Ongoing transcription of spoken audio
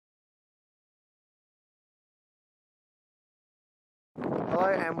Hello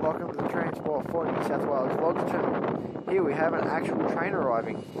and welcome to the Transport for New South Wales Vlogs channel. Here we have an actual train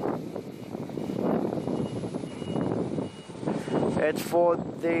arriving. It's for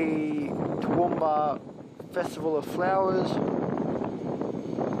the Toowoomba Festival of Flowers.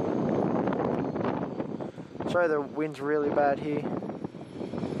 Sorry, the wind's really bad here.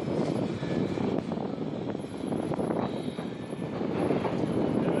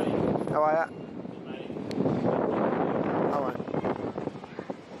 How are ya?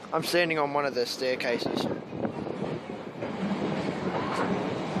 I'm standing on one of the staircases.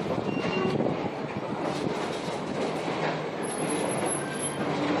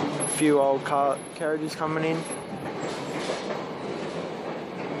 A few old carriages coming in.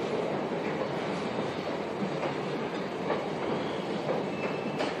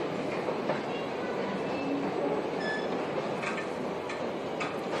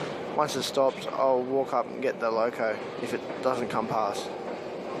 Once it stops, I'll walk up and get the loco if it doesn't come past.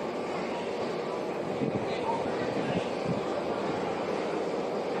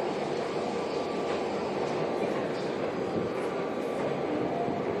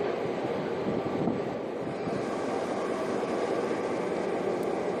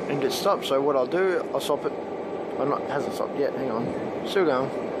 And it stopped, so what I'll do, I'll stop it. Well, it hasn't stopped yet, hang on. Still going.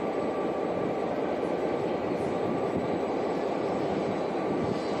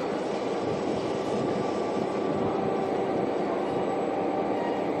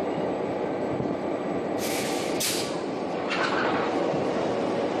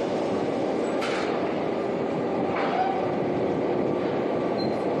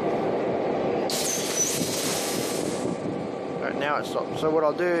 Now it's stopped. So what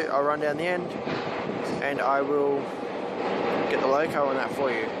I'll do, I'll run down the end and I will get the loco on that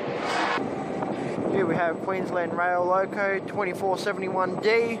for you. Here we have Queensland Rail Loco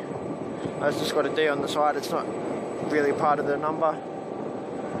 2471D. It's just got a D on the side, it's not really part of the number.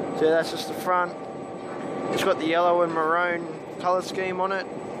 So that's just the front. It's got the yellow and maroon colour scheme on it.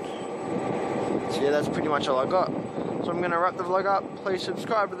 So yeah, that's pretty much all I got. So I'm going to wrap the vlog up. Please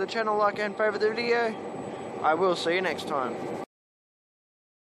subscribe to the channel, like and favourite the video. I will see you next time.